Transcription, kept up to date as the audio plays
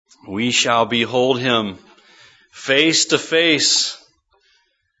we shall behold Him face to face,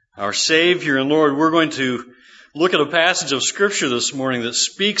 our Savior and Lord. We're going to look at a passage of Scripture this morning that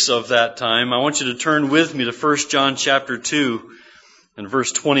speaks of that time. I want you to turn with me to 1 John chapter 2 and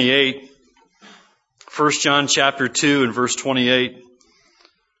verse 28. 1 John chapter 2 and verse 28.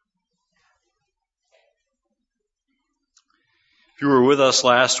 If you were with us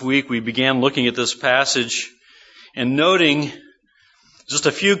last week, we began looking at this passage and noting just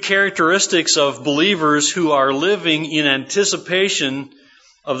a few characteristics of believers who are living in anticipation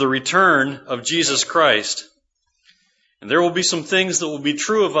of the return of Jesus Christ. And there will be some things that will be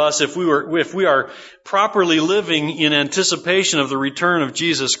true of us if we are properly living in anticipation of the return of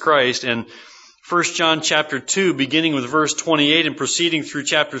Jesus Christ. And 1 John chapter 2, beginning with verse 28 and proceeding through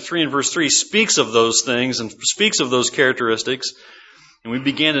chapter 3 and verse 3, speaks of those things and speaks of those characteristics. And we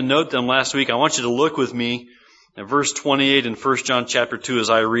began to note them last week. I want you to look with me at verse 28 in 1 John chapter 2 as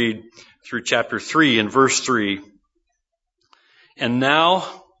I read through chapter 3 and verse 3. And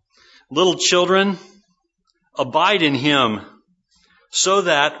now, little children, abide in Him, so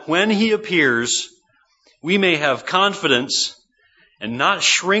that when He appears, we may have confidence and not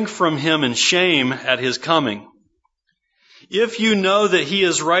shrink from Him in shame at His coming. If you know that He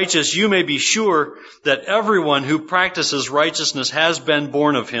is righteous, you may be sure that everyone who practices righteousness has been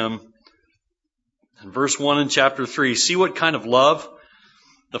born of Him. In verse 1 in chapter 3, see what kind of love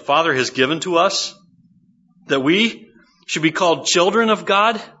the Father has given to us, that we should be called children of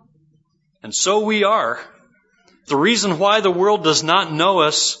God, and so we are. The reason why the world does not know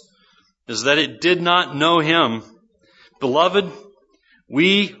us is that it did not know Him. Beloved,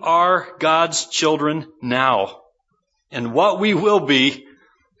 we are God's children now, and what we will be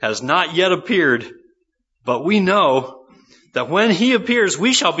has not yet appeared, but we know that when He appears,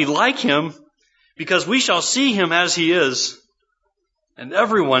 we shall be like Him, because we shall see Him as He is. And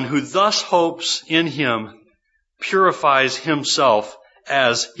everyone who thus hopes in Him purifies himself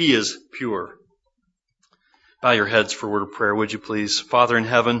as He is pure. Bow your heads for a word of prayer, would you please? Father in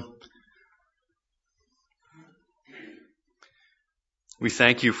heaven, we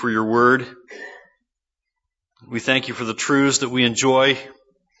thank You for Your word. We thank You for the truths that we enjoy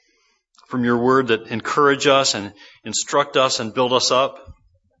from Your word that encourage us and instruct us and build us up.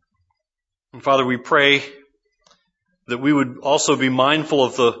 And Father, we pray that we would also be mindful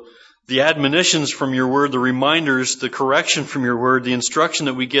of the admonitions from Your word, the reminders, the correction from Your word, the instruction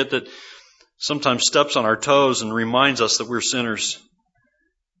that we get that sometimes steps on our toes and reminds us that we're sinners.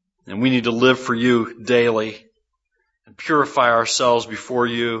 And we need to live for You daily and purify ourselves before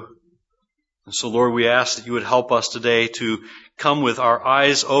You. And so, Lord, we ask that You would help us today to come with our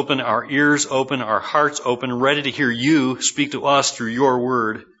eyes open, our ears open, our hearts open, ready to hear You speak to us through Your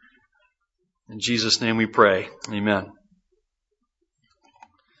word. In Jesus' name we pray. Amen.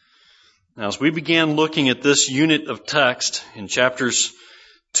 Now, as we began looking at this unit of text in chapters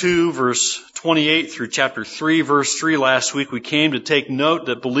 2, verse 28 through chapter 3, verse 3 last week, we came to take note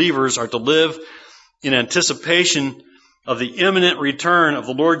that believers are to live in anticipation of the imminent return of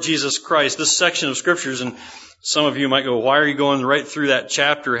the Lord Jesus Christ. This section of Scriptures, and some of you might go, why are you going right through that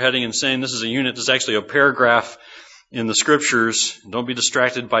chapter heading and saying this is a unit? This is actually a paragraph in the Scriptures. Don't be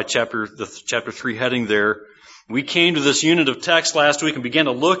distracted by the chapter 3 heading there. We came to this unit of text last week and began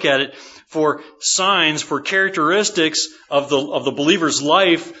to look at it for signs, for characteristics of the believer's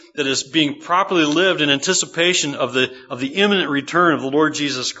life that is being properly lived in anticipation of the imminent return of the Lord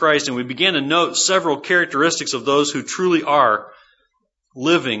Jesus Christ. And we began to note several characteristics of those who truly are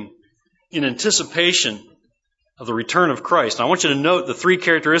living in anticipation of the return of Christ. And I want you to note the three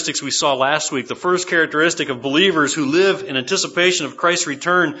characteristics we saw last week. The first characteristic of believers who live in anticipation of Christ's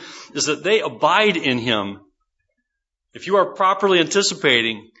return is that they abide in Him. If you are properly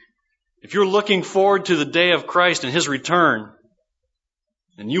anticipating, if you're looking forward to the day of Christ and His return,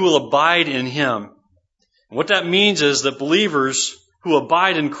 then you will abide in Him. And what that means is that believers who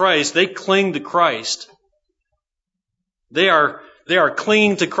abide in Christ, they cling to Christ. They are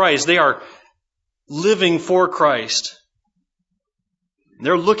clinging to Christ. They are living for Christ.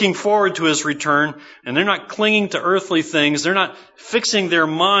 They're looking forward to His return, and they're not clinging to earthly things. They're not fixing their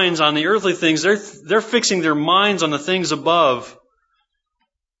minds on the earthly things. They're fixing their minds on the things above.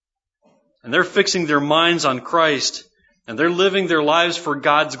 And they're fixing their minds on Christ, and they're living their lives for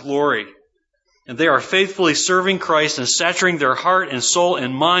God's glory. And they are faithfully serving Christ and saturating their heart and soul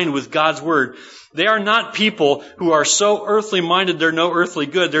and mind with God's Word. They are not people who are so earthly minded they're no earthly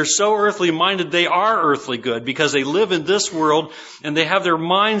good. They're so earthly minded they are earthly good because they live in this world and they have their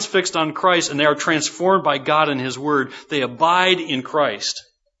minds fixed on Christ and they are transformed by God and His Word. They abide in Christ.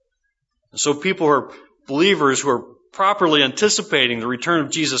 And so people who are believers who are properly anticipating the return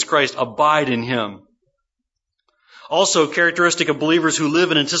of Jesus Christ abide in Him. Also, characteristic of believers who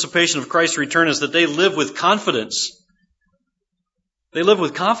live in anticipation of Christ's return is that they live with confidence. They live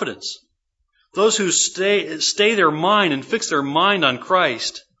with confidence. Those who stay their mind and fix their mind on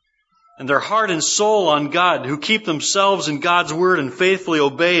Christ and their heart and soul on God, who keep themselves in God's Word and faithfully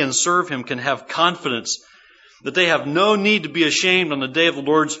obey and serve Him, can have confidence that they have no need to be ashamed on the day of the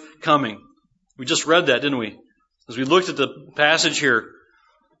Lord's coming. We just read that, didn't we? As we looked at the passage here,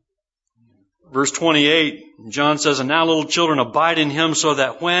 verse 28, John says, "And now, little children, abide in Him so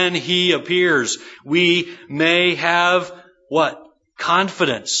that when He appears, we may have," what?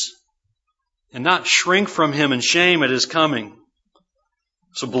 Confidence. And not shrink from Him in shame at His coming.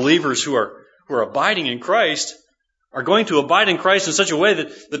 So believers who are abiding in Christ are going to abide in Christ in such a way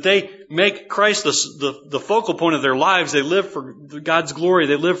that they make Christ the focal point of their lives. They live for God's glory.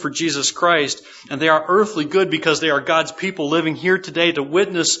 They live for Jesus Christ. And they are earthly good because they are God's people living here today to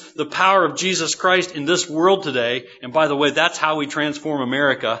witness the power of Jesus Christ in this world today. And by the way, that's how we transform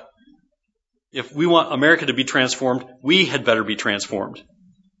America. If we want America to be transformed, we had better be transformed.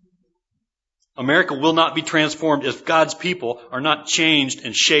 America will not be transformed if God's people are not changed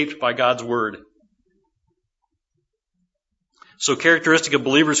and shaped by God's Word. So characteristic of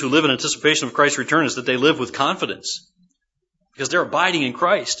believers who live in anticipation of Christ's return is that they live with confidence because they're abiding in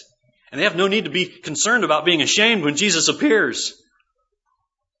Christ. And they have no need to be concerned about being ashamed when Jesus appears.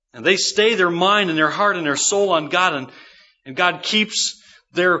 And they stay their mind and their heart and their soul on God, and God keeps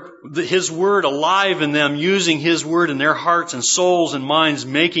His Word alive in them, using His Word in their hearts and souls and minds,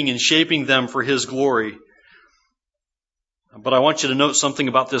 making and shaping them for His glory. But I want you to note something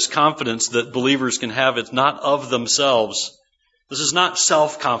about this confidence that believers can have. It's not of themselves. This is not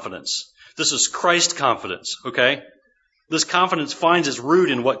self-confidence. This is Christ confidence, okay? This confidence finds its root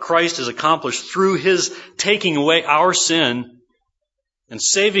in what Christ has accomplished through His taking away our sin and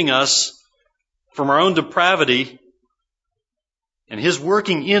saving us from our own depravity, and His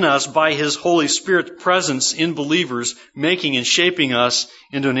working in us by His Holy Spirit's presence in believers, making and shaping us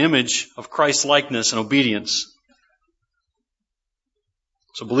into an image of Christ's likeness and obedience.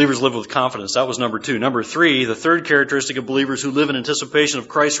 So believers live with confidence. That was number 2. Number 3, the third characteristic of believers who live in anticipation of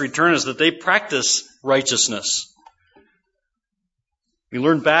Christ's return is that they practice righteousness. We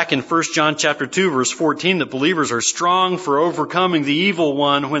learned back in 1 John chapter 2, verse 14, that believers are strong for overcoming the evil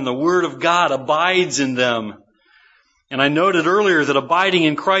one when the Word of God abides in them. And I noted earlier that abiding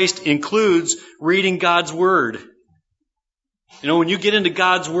in Christ includes reading God's Word. You know, when you get into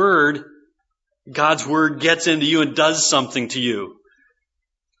God's Word gets into you and does something to you.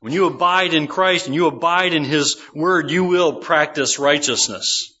 When you abide in Christ and you abide in His Word, you will practice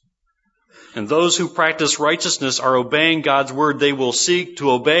righteousness. And those who practice righteousness are obeying God's Word. They will seek to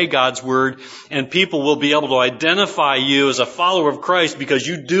obey God's Word, and people will be able to identify you as a follower of Christ because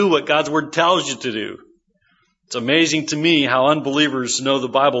you do what God's Word tells you to do. It's amazing to me how unbelievers know the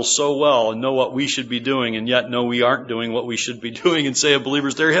Bible so well and know what we should be doing, and yet know we aren't doing what we should be doing, and say of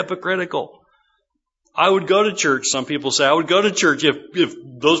believers, they're hypocritical. I would go to church, some people say. I would go to church if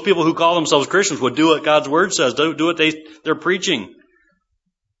those people who call themselves Christians would do what God's Word says, do what they're preaching.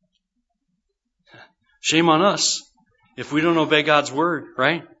 Shame on us if we don't obey God's Word,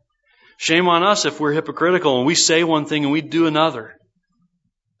 right? Shame on us if we're hypocritical and we say one thing and we do another.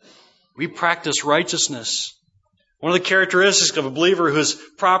 We practice righteousness. One of the characteristics of a believer who is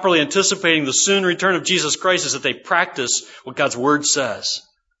properly anticipating the soon return of Jesus Christ is that they practice what God's Word says.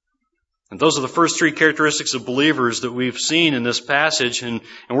 And those are the first 3 characteristics of believers that we've seen in this passage. And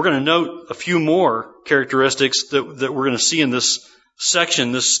we're going to note a few more characteristics that we're going to see in this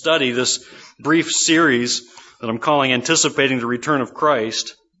section, this study, this brief series that I'm calling Anticipating the Return of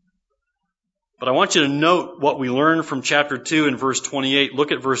Christ. But I want you to note what we learned from chapter 2 and verse 28.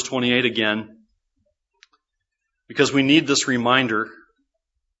 Look at verse 28 again, because we need this reminder.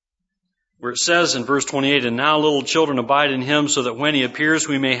 Where it says in verse 28, "And now, little children, abide in Him so that when He appears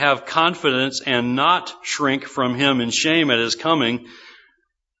we may have confidence and not shrink from Him in shame at His coming."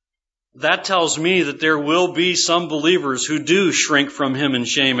 That tells me that there will be some believers who do shrink from Him in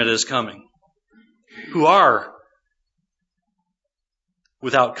shame at His coming, who are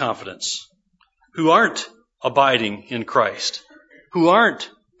without confidence, who aren't abiding in Christ, who aren't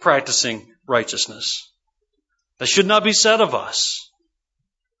practicing righteousness. That should not be said of us.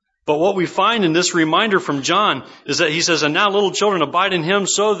 But what we find in this reminder from John is that he says, "And now, little children, abide in Him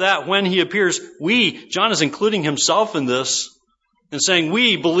so that when He appears," John is including himself in this and saying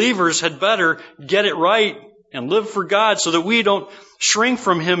we, believers, had better get it right and live for God so that we don't shrink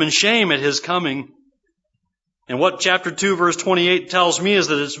from Him in shame at His coming. And what chapter 2, verse 28 tells me is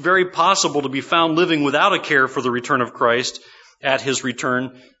that it's very possible to be found living without a care for the return of Christ at His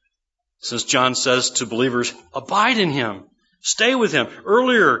return, since John says to believers, abide in Him, stay with Him.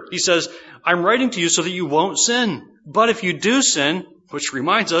 Earlier, he says, I'm writing to you so that you won't sin. But if you do sin, which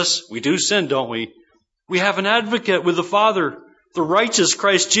reminds us, we do sin, don't we? We have an advocate with the Father, the righteous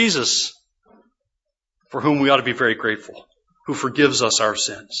Christ Jesus, for whom we ought to be very grateful, who forgives us our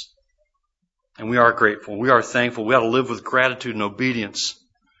sins. And we are grateful. We are thankful. We ought to live with gratitude and obedience.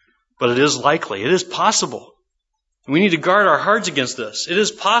 But it is likely. It is possible. We need to guard our hearts against this. It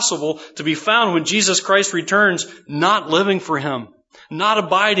is possible to be found when Jesus Christ returns not living for Him, not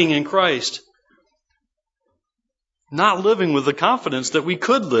abiding in Christ, not living with the confidence that we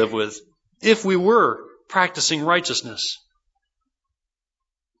could live with if we were practicing righteousness.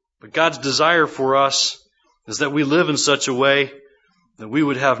 But God's desire for us is that we live in such a way that we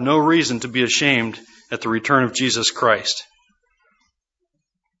would have no reason to be ashamed at the return of Jesus Christ.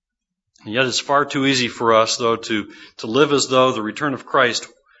 And yet it's far too easy for us, though, to live as though the return of Christ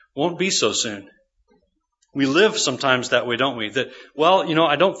won't be so soon. We live sometimes that way, don't we? That, well,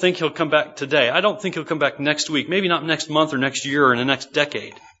 I don't think He'll come back today. I don't think He'll come back next week. Maybe not next month or next year or in the next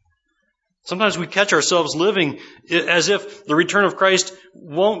decade. Sometimes we catch ourselves living as if the return of Christ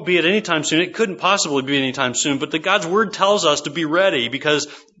won't be at any time soon. It couldn't possibly be any time soon, but that God's Word tells us to be ready because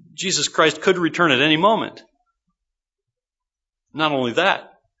Jesus Christ could return at any moment. Not only that,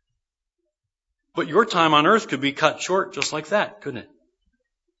 but your time on earth could be cut short just like that, couldn't it?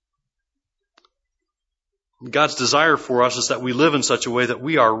 God's desire for us is that we live in such a way that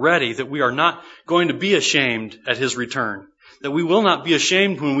we are ready, that we are not going to be ashamed at His return, that we will not be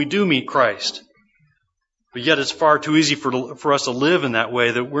ashamed when we do meet Christ. But yet it's far too easy for us to live in that way,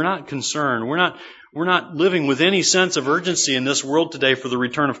 that we're not concerned. We're not living with any sense of urgency in this world today for the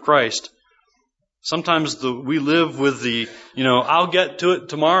return of Christ. Sometimes we live with the, I'll get to it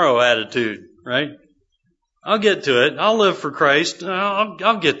tomorrow attitude, right? I'll get to it. I'll live for Christ.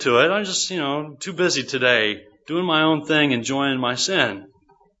 I'll get to it. I'm just, too busy today, doing my own thing, enjoying my sin.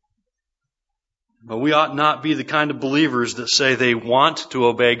 But we ought not be the kind of believers that say they want to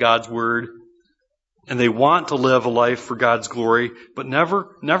obey God's Word and they want to live a life for God's glory, but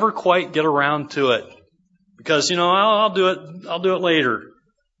never quite get around to it. Because, I'll do it later.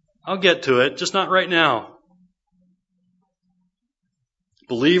 I'll get to it, just not right now.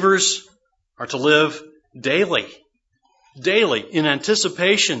 Believers are to live daily, in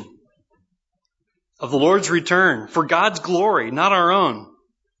anticipation of the Lord's return for God's glory, not our own.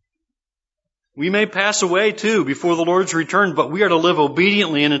 We may pass away too before the Lord's return, but we are to live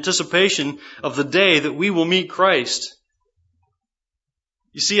obediently in anticipation of the day that we will meet Christ.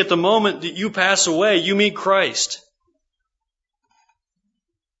 You see, at the moment that you pass away, you meet Christ.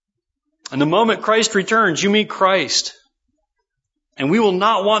 And the moment Christ returns, you meet Christ. And we will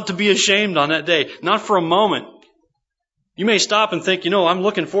not want to be ashamed on that day, not for a moment. You may stop and think, I'm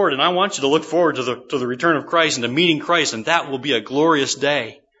looking forward, and I want you to look forward to the return of Christ and to meeting Christ, and that will be a glorious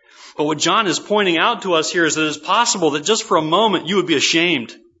day. But what John is pointing out to us here is that it's possible that just for a moment you would be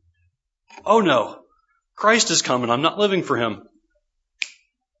ashamed. Oh no, Christ is coming. I'm not living for Him.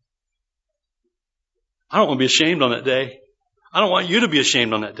 I don't want to be ashamed on that day. I don't want you to be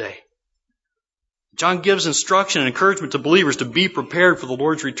ashamed on that day. John gives instruction and encouragement to believers to be prepared for the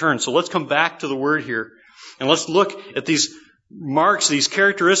Lord's return. So let's come back to the Word here. And let's look at these marks, these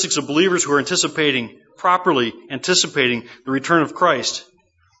characteristics of believers who are properly anticipating the return of Christ.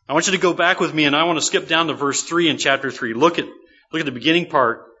 I want you to go back with me, and I want to skip down to verse 3 in chapter 3. Look at the beginning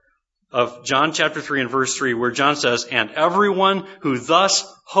part of John chapter 3 and verse 3, where John says, and everyone who thus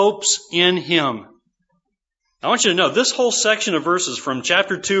hopes in Him. I want you to know, this whole section of verses from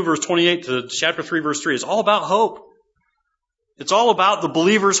chapter 2, verse 28 to chapter 3, verse 3 is all about hope. It's all about the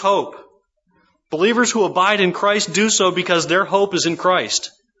believer's hope. Believers who abide in Christ do so because their hope is in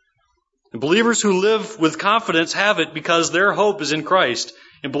Christ. And believers who live with confidence have it because their hope is in Christ.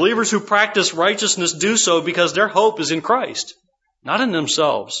 And believers who practice righteousness do so because their hope is in Christ, not in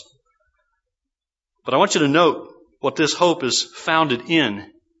themselves. But I want you to note what this hope is founded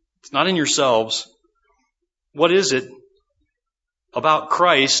in. It's not in yourselves. What is it about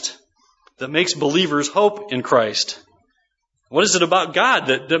Christ that makes believers hope in Christ? What is it about God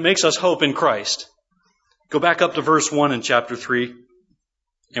that makes us hope in Christ? Go back up to verse 1 in chapter 3,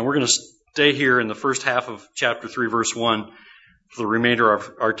 and we're going to stay here in the first half of chapter 3, verse 1, for the remainder of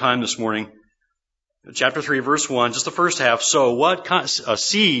our time this morning. Chapter 3, verse 1, just the first half. So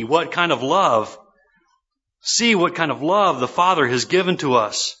see what kind of love the Father has given to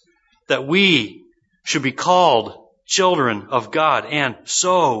us, that we should be called children of God, and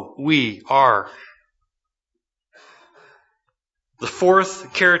so we are. The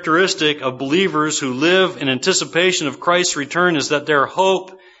fourth characteristic of believers who live in anticipation of Christ's return is that their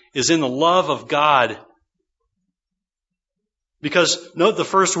hope is in the love of God. Because note the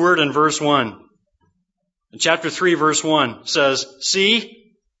first word in verse 1. In chapter 3, verse 1 says, See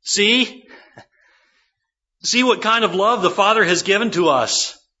what kind of love the Father has given to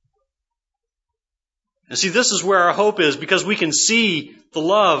us. And see, this is where our hope is, because we can see the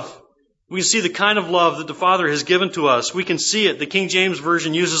love. We can see the kind of love that the Father has given to us. We can see it. The King James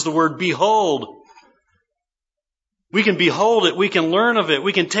Version uses the word behold. We can behold it. We can learn of it.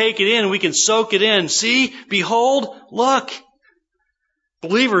 We can take it in. We can soak it in. See, behold, look.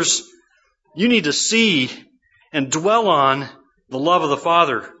 Believers, you need to see and dwell on the love of the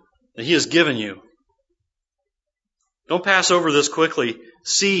Father that He has given you. Don't pass over this quickly.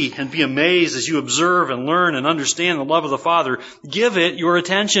 See and be amazed as you observe and learn and understand the love of the Father. Give it your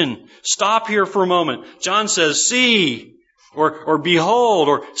attention. Stop here for a moment. John says, see, or behold,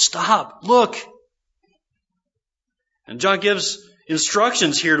 or stop, look. And John gives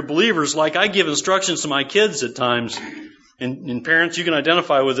instructions here to believers like I give instructions to my kids at times. And parents, you can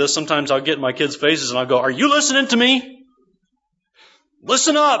identify with this. Sometimes I'll get in my kids' faces and I'll go, are you listening to me?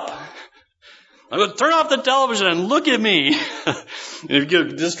 Listen up. I'll go, turn off the television and look at me. And if you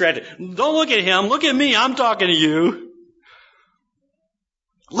get distracted, don't look at him. Look at me. I'm talking to you.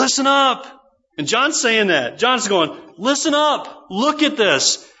 Listen up. And John's saying that. John's going, listen up. Look at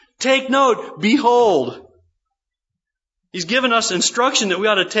this. Take note. Behold. He's given us instruction that we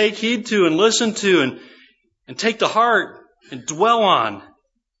ought to take heed to and listen to and take to heart and dwell on.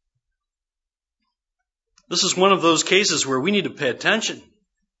 This is one of those cases where we need to pay attention.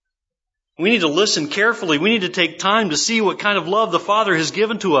 We need to listen carefully. We need to take time to see what kind of love the Father has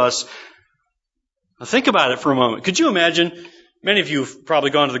given to us. Now think about it for a moment. Could you imagine, many of you have probably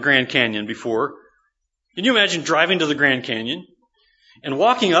gone to the Grand Canyon before. Can you imagine driving to the Grand Canyon and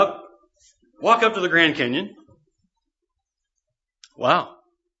walk up to the Grand Canyon? Wow,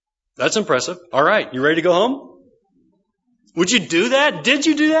 that's impressive. All right, you ready to go home? Would you do that? Did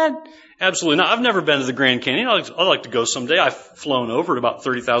you do that? Absolutely not. I've never been to the Grand Canyon. I'd like to go someday. I've flown over at about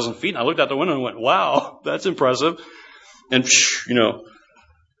 30,000 feet, and I looked out the window and went, wow, that's impressive. And,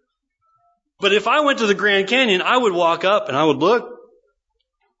 But if I went to the Grand Canyon, I would walk up and I would look,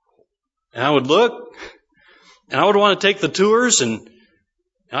 and I would look, and I would want to take the tours, and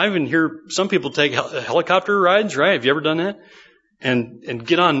I even hear some people take helicopter rides, right? Have you ever done that? And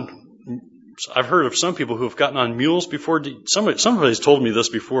get on. I've heard of some people who have gotten on mules before. Somebody's told me this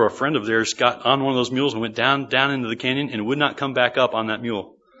before. A friend of theirs got on one of those mules and went down into the canyon and would not come back up on that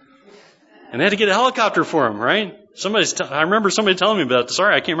mule. And they had to get a helicopter for him, right? I remember somebody telling me about it.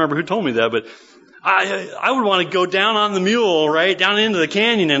 Sorry, I can't remember who told me that, but I would want to go down on the mule, right, down into the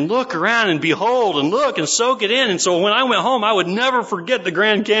canyon and look around and behold and look and soak it in. And so when I went home, I would never forget the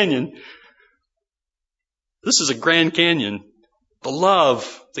Grand Canyon. This is a Grand Canyon. The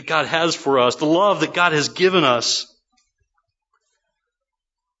love that God has for us, the love that God has given us.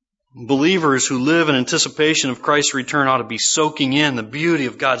 Believers who live in anticipation of Christ's return ought to be soaking in the beauty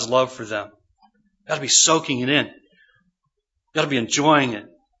of God's love for them. Got to be soaking it in. Got to be enjoying it.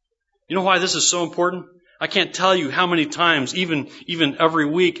 You know why this is so important? I can't tell you how many times, even every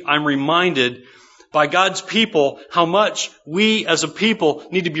week, I'm reminded by God's people how much we as a people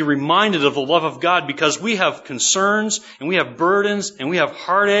need to be reminded of the love of God, because we have concerns and we have burdens and we have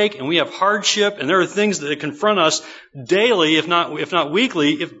heartache and we have hardship, and there are things that confront us daily, if not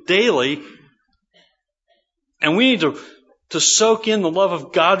weekly, if daily. And we need to soak in the love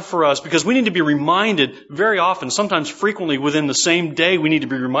of God for us, because we need to be reminded very often, sometimes frequently within the same day, we need to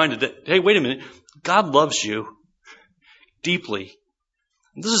be reminded that, hey, wait a minute, God loves you deeply.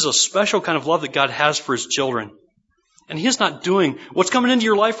 This is a special kind of love that God has for His children. And He's not doing what's coming into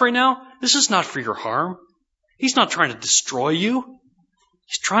your life right now. This is not for your harm. He's not trying to destroy you.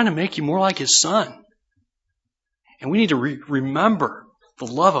 He's trying to make you more like His Son. And we need to remember the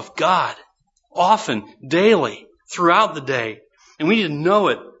love of God often, daily, throughout the day. And we need to know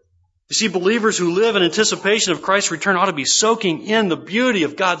it. You see, believers who live in anticipation of Christ's return ought to be soaking in the beauty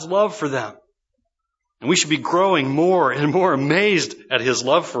of God's love for them. And we should be growing more and more amazed at His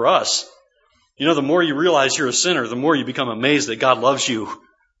love for us. You know, the more you realize you're a sinner, the more you become amazed that God loves you.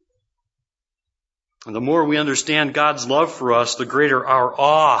 And the more we understand God's love for us, the greater our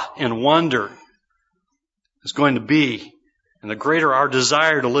awe and wonder is going to be. And the greater our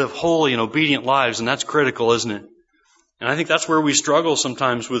desire to live holy and obedient lives. And that's critical, isn't it? And I think that's where we struggle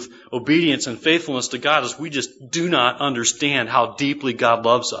sometimes with obedience and faithfulness to God, is we just do not understand how deeply God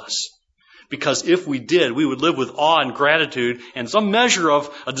loves us. Because if we did, we would live with awe and gratitude and some measure of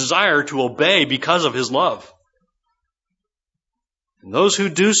a desire to obey because of His love. And those who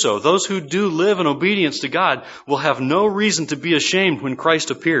do so, those who do live in obedience to God, will have no reason to be ashamed when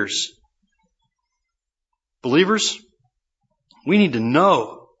Christ appears. Believers, we need to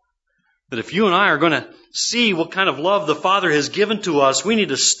know that if you and I are going to see what kind of love the Father has given to us, we need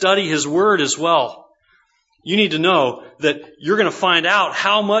to study His Word as well. You need to know that you're going to find out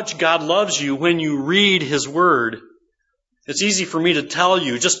how much God loves you when you read His Word. It's easy for me to tell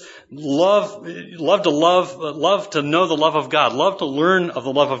you, just love to know the love of God, love to learn of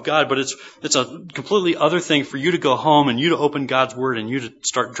the love of God, but it's a completely other thing for you to go home and you to open God's Word and you to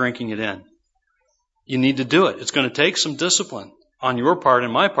start drinking it in. You need to do it. It's going to take some discipline on your part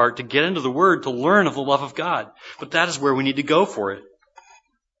and my part to get into the Word to learn of the love of God. But that is where we need to go for it.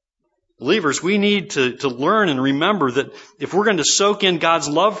 Believers, we need to learn and remember that if we're going to soak in God's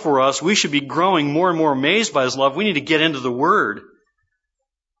love for us, we should be growing more and more amazed by His love. We need to get into the Word.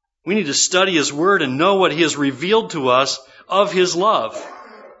 We need to study His Word and know what He has revealed to us of His love.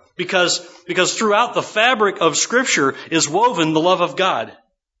 Because throughout the fabric of Scripture is woven the love of God.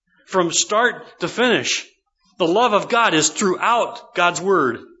 From start to finish, the love of God is throughout God's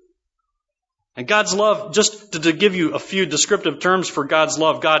Word. And God's love, just to give you a few descriptive terms for God's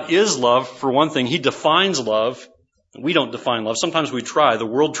love, God is love, for one thing. He defines love. We don't define love. Sometimes we try. The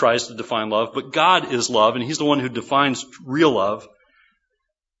world tries to define love. But God is love, and He's the one who defines real love.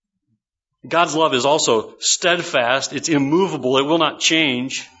 God's love is also steadfast. It's immovable. It will not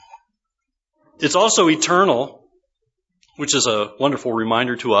change. It's also eternal, which is a wonderful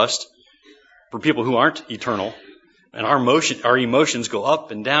reminder to us for people who aren't eternal. And our emotions go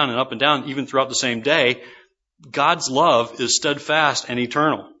up and down, even throughout the same day. God's love is steadfast and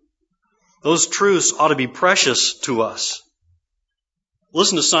eternal. Those truths ought to be precious to us.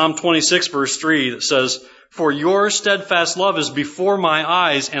 Listen to Psalm 26, verse 3, that says, "For your steadfast love is before my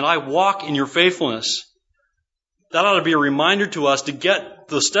eyes, and I walk in your faithfulness." That ought to be a reminder to us to get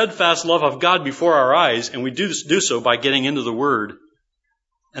the steadfast love of God before our eyes, and we do so by getting into the Word.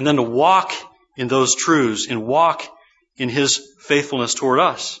 And then to walk in those truths and walk in His faithfulness toward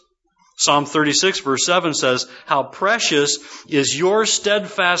us. Psalm 36 verse 7 says, "How precious is your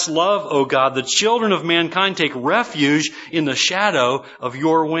steadfast love, O God! The children of mankind take refuge in the shadow of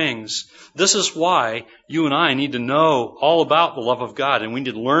your wings." This is why you and I need to know all about the love of God, and we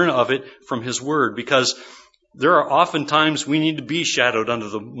need to learn of it from His Word, because there are often times we need to be shadowed under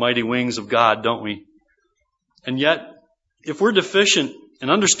the mighty wings of God, don't we? And yet, if we're deficient in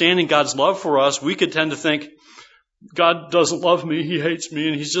understanding God's love for us, we could tend to think, God doesn't love me, He hates me,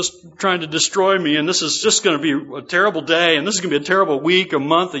 and He's just trying to destroy me, and this is just going to be a terrible day, and this is going to be a terrible week, a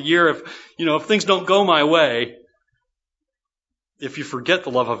month, a year, if things don't go my way. If you forget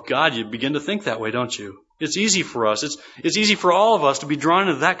the love of God, you begin to think that way, don't you? It's easy for us. It's easy for all of us to be drawn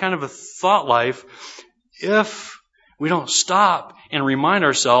into that kind of a thought life if we don't stop and remind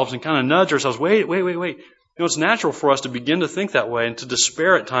ourselves and kind of nudge ourselves, wait. It's natural for us to begin to think that way and to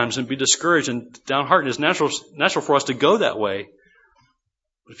despair at times and be discouraged and downhearted. It's natural for us to go that way.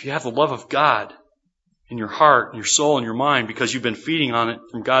 But if you have the love of God in your heart, and your soul, and your mind, because you've been feeding on it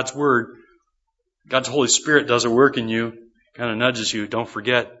from God's Word, God's Holy Spirit does a work in you, kind of nudges you. Don't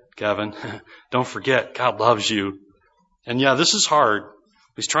forget, Kevin. Don't forget, God loves you. And yeah, this is hard.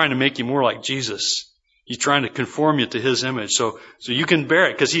 He's trying to make you more like Jesus. He's trying to conform you to His image so you can bear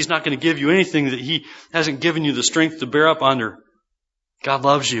it, because He's not going to give you anything that He hasn't given you the strength to bear up under. God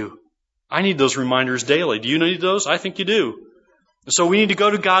loves you. I need those reminders daily. Do you need those? I think you do. So we need to go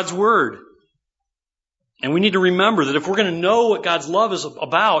to God's Word. And we need to remember that if we're going to know what God's love is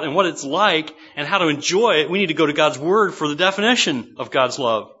about and what it's like and how to enjoy it, we need to go to God's Word for the definition of God's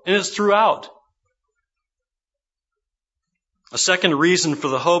love. And it's throughout. A second reason for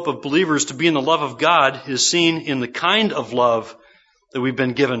the hope of believers to be in the love of God is seen in the kind of love that we've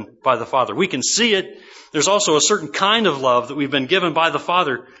been given by the Father. We can see it. There's also a certain kind of love that we've been given by the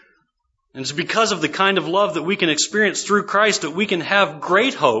Father. And it's because of the kind of love that we can experience through Christ that we can have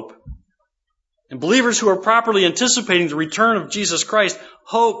great hope. And believers who are properly anticipating the return of Jesus Christ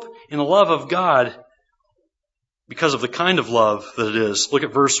hope in the love of God because of the kind of love that it is. Look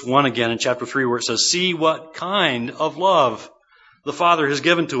at verse 1 again in chapter 3 where it says, "See what kind of love the Father has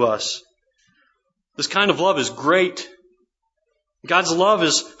given to us." This kind of love is great. God's love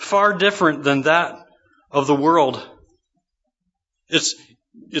is far different than that of the world. It's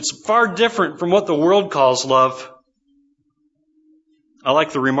far different from what the world calls love. I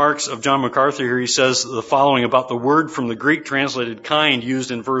like the remarks of John MacArthur here. He says the following about the word from the Greek translated kind used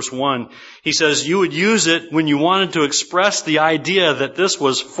in verse 1. He says, you would use it when you wanted to express the idea that this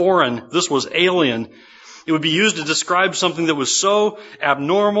was foreign, this was alien. It would be used to describe something that was so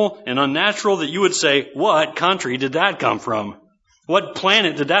abnormal and unnatural that you would say, what country did that come from? What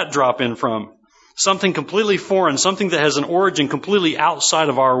planet did that drop in from? Something completely foreign, something that has an origin completely outside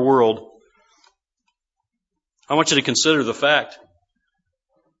of our world. I want you to consider the fact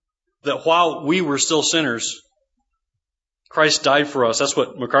that while we were still sinners, Christ died for us. That's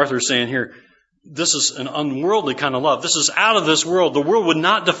what MacArthur is saying here. This is an unworldly kind of love. This is out of this world. The world would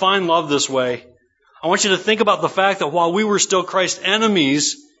not define love this way. I want you to think about the fact that while we were still Christ's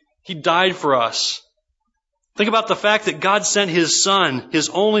enemies, He died for us. Think about the fact that God sent His Son, His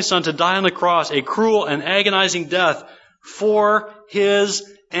only Son, to die on the cross, a cruel and agonizing death for His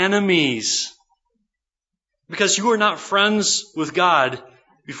enemies. Because you were not friends with God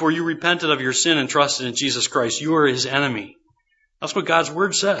before you repented of your sin and trusted in Jesus Christ. You were His enemy. That's what God's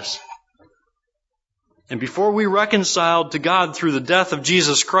Word says. And before we reconciled to God through the death of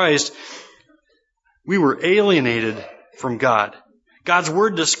Jesus Christ, we were alienated from God. God's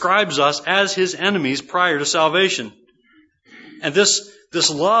Word describes us as His enemies prior to salvation. And this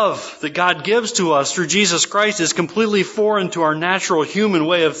love that God gives to us through Jesus Christ is completely foreign to our natural human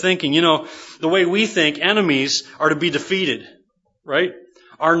way of thinking. You know, the way we think enemies are to be defeated, right?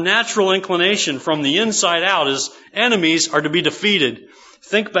 Our natural inclination from the inside out is enemies are to be defeated.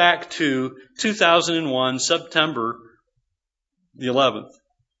 Think back to 2001, September the 11th.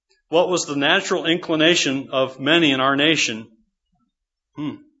 What was the natural inclination of many in our nation?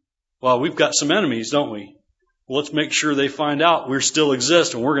 Well, we've got some enemies, don't we? Well, let's make sure they find out we still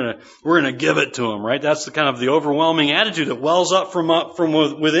exist, and we're gonna give it to them, right? That's the kind of the overwhelming attitude that wells up from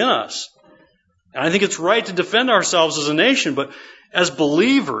within us. And I think it's right to defend ourselves as a nation, but as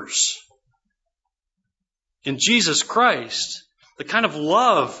believers in Jesus Christ, the kind of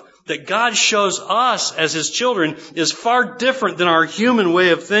love that God shows us as His children is far different than our human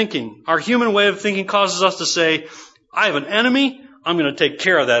way of thinking. Our human way of thinking causes us to say, I have an enemy, I'm going to take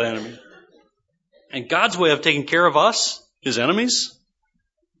care of that enemy. And God's way of taking care of us, His enemies,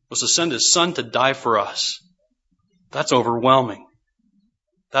 was to send His Son to die for us. That's overwhelming.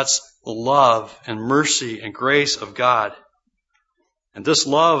 That's the love and mercy and grace of God. And this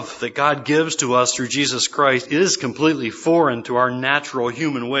love that God gives to us through Jesus Christ is completely foreign to our natural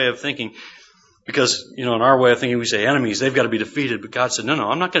human way of thinking. Because, in our way of thinking, we say enemies, they've got to be defeated. But God said, no,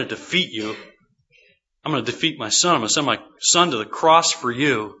 I'm not going to defeat you. I'm going to defeat my Son. I'm going to send my Son to the cross for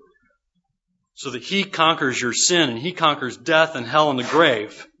you so that He conquers your sin and He conquers death and hell and the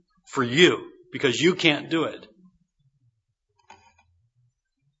grave for you because you can't do it.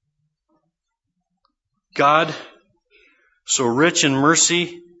 God, so rich in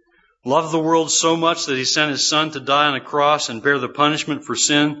mercy, loved the world so much that He sent His Son to die on a cross and bear the punishment for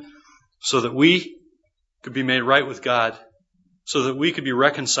sin so that we could be made right with God, so that we could be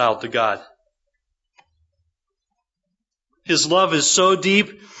reconciled to God. His love is so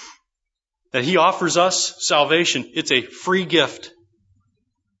deep that He offers us salvation. It's a free gift.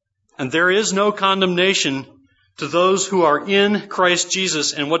 And there is no condemnation to those who are in Christ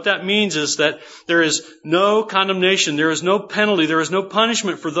Jesus. And what that means is that there is no condemnation, there is no penalty, there is no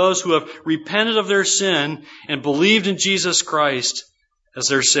punishment for those who have repented of their sin and believed in Jesus Christ as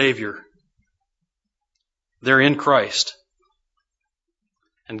their Savior. They're in Christ.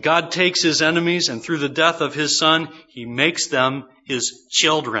 And God takes His enemies, and through the death of His Son, He makes them His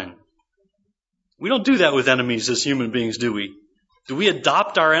children. We don't do that with enemies as human beings, do we? Do we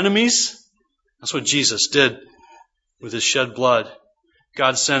adopt our enemies? That's what Jesus did with His shed blood.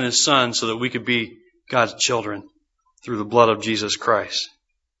 God sent His Son so that we could be God's children through the blood of Jesus Christ.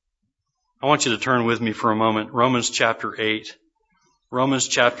 I want you to turn with me for a moment. Romans chapter 8. Romans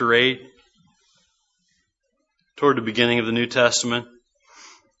chapter 8, toward the beginning of the New Testament.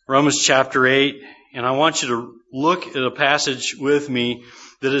 Romans chapter 8, and I want you to look at a passage with me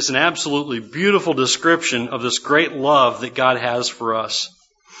that is an absolutely beautiful description of this great love that God has for us.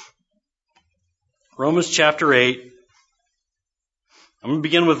 Romans chapter 8. I'm going to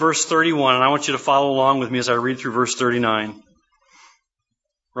begin with verse 31, and I want you to follow along with me as I read through verse 39.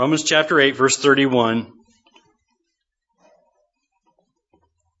 Romans chapter 8, verse 31.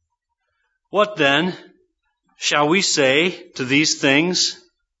 What then shall we say to these things?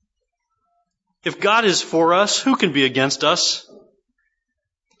 If God is for us, who can be against us?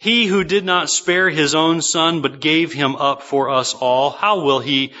 He who did not spare His own Son, but gave Him up for us all, how will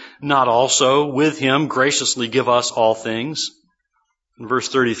He not also with Him graciously give us all things? And verse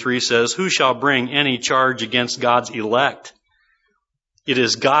 33 says, who shall bring any charge against God's elect? It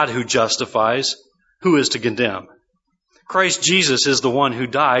is God who justifies. Who is to condemn? Christ Jesus is the one who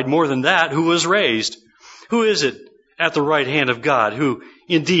died, more than that, who was raised. Who is it at the right hand of God who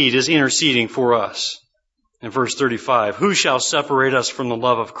indeed is interceding for us? In verse 35, who shall separate us from the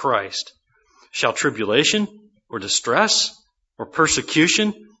love of Christ? Shall tribulation or distress or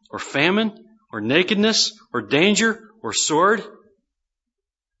persecution, or famine, or nakedness, or danger, or sword?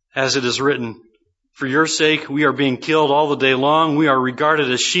 As it is written, for your sake we are being killed all the day long. We are regarded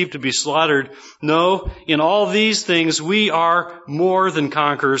as sheep to be slaughtered. No, in all these things we are more than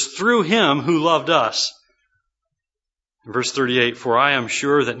conquerors through Him who loved us. In verse 38, for I am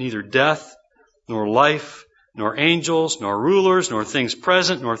sure that neither death, nor life, nor angels, nor rulers, nor things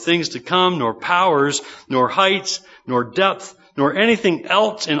present, nor things to come, nor powers, nor heights, nor depth, nor anything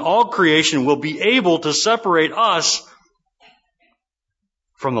else in all creation will be able to separate us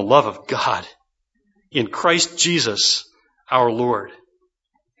from the love of God in Christ Jesus our Lord.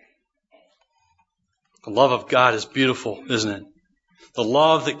 The love of God is beautiful, isn't it? The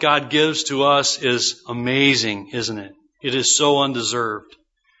love that God gives to us is amazing, isn't it? It is so undeserved.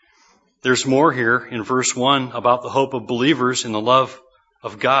 There's more here in verse 1 about the hope of believers in the love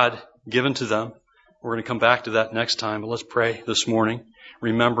of God given to them. We're going to come back to that next time, but let's pray this morning,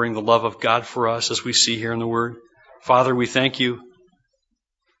 remembering the love of God for us as we see here in the Word. Father, we thank you.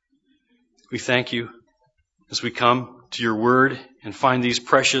 We thank you as we come to your Word and find these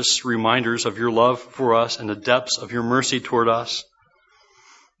precious reminders of your love for us and the depths of your mercy toward us.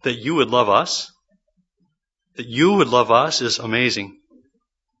 That you would love us. That you would love us is amazing.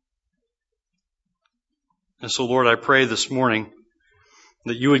 And so, Lord, I pray this morning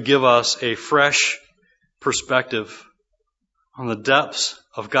that you would give us a fresh perspective on the depths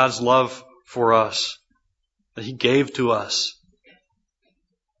of God's love for us that He gave to us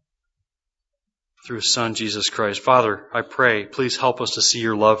through His Son, Jesus Christ. Father, I pray, please help us to see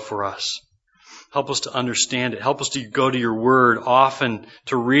your love for us. Help us to understand it. Help us to go to your Word often,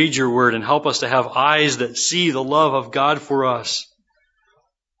 to read your Word, and help us to have eyes that see the love of God for us.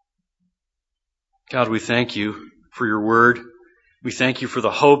 God, we thank you for your Word. We thank you for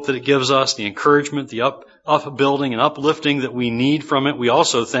the hope that it gives us, the encouragement, the upbuilding and uplifting that we need from it. We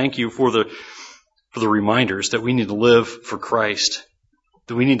also thank you for the reminders that we need to live for Christ,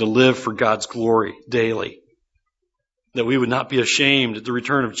 that we need to live for God's glory daily, that we would not be ashamed at the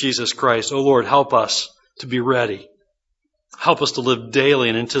return of Jesus Christ. Oh Lord, help us to be ready. Help us to live daily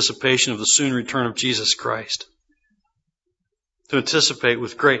in anticipation of the soon return of Jesus Christ. To anticipate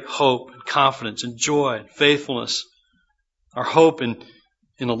with great hope and confidence and joy and faithfulness our hope in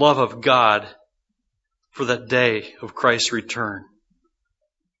the love of God for that day of Christ's return.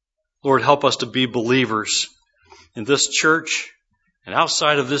 Lord, help us to be believers in this church and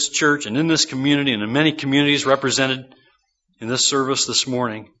outside of this church and in this community and in many communities represented in this service this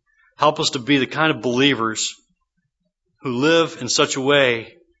morning. Help us to be the kind of believers who live in such a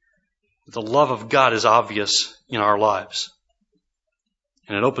way that the love of God is obvious in our lives.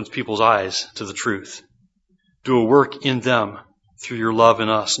 And it opens people's eyes to the truth. Do a work in them through your love in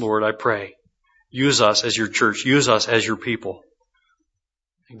us, Lord, I pray. Use us as your church. Use us as your people.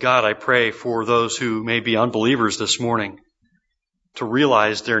 And God, I pray for those who may be unbelievers this morning to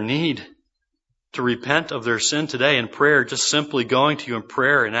realize their need to repent of their sin today in prayer, just simply going to you in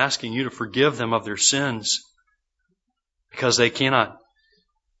prayer and asking you to forgive them of their sins because they cannot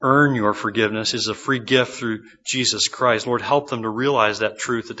earn your forgiveness. It's a free gift through Jesus Christ. Lord, help them to realize that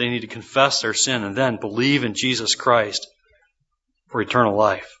truth, that they need to confess their sin and then believe in Jesus Christ for eternal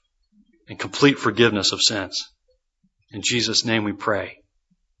life and complete forgiveness of sins. In Jesus' name we pray.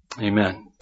 Amen.